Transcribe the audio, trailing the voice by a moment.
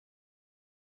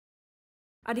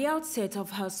At the outset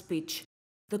of her speech,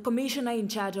 the Commissioner in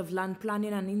charge of Land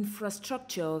Planning and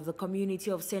Infrastructure of the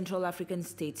Community of Central African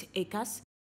States, ECAS,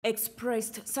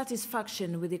 expressed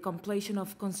satisfaction with the completion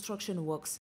of construction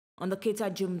works on the Ketta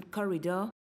Djoum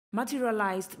corridor,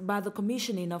 materialized by the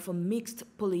commissioning of a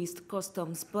mixed policed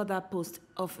customs border post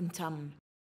of Ntam.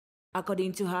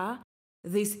 According to her,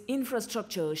 this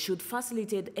infrastructure should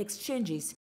facilitate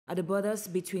exchanges at the borders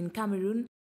between Cameroon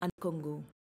and Congo.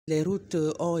 The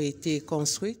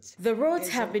roads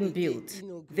have been built.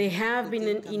 They have been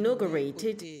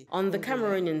inaugurated on the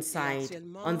Cameroonian side,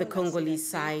 on the Congolese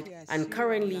side, and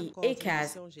currently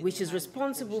ECAS, which is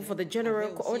responsible for the general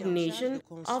coordination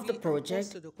of the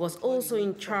project, was also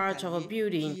in charge of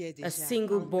building a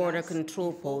single border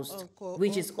control post,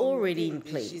 which is already in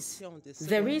place.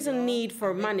 There is a need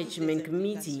for a management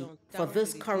committee for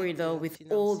this corridor with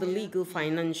all the legal,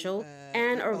 financial,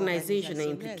 and organizational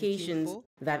implications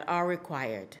that are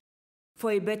required.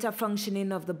 For a better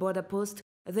functioning of the border post,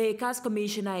 the ECAS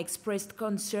Commissioner expressed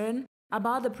concern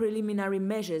about the preliminary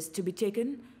measures to be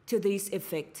taken to this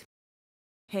effect.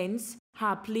 Hence,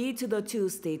 her plea to the two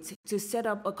states to set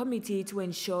up a committee to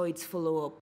ensure its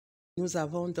follow-up. Nous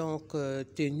avons donc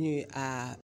tenu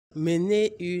à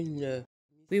mener une.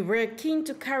 We were keen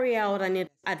to carry out an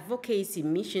advocacy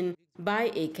mission by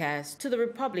ECAS to the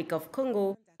Republic of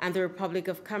Congo and the Republic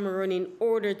of Cameroon in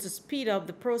order to speed up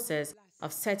the process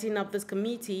of setting up this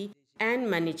committee and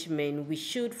management. We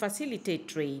should facilitate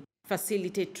trade,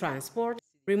 facilitate transport,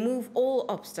 remove all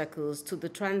obstacles to the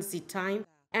transit time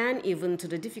and even to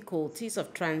the difficulties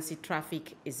of transit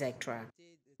traffic, etc.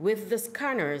 With the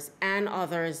scanners and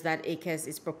others that ECAS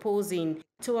is proposing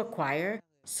to acquire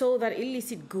so that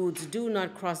illicit goods do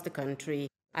not cross the country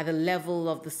at the level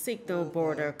of the signal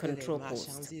border control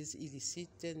post.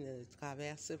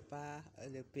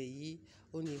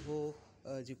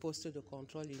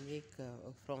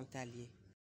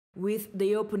 With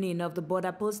the opening of the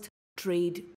border post,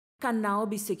 trade can now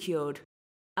be secured.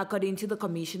 According to the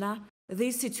Commissioner,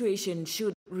 this situation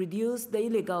should reduce the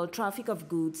illegal traffic of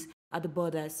goods at the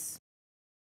borders.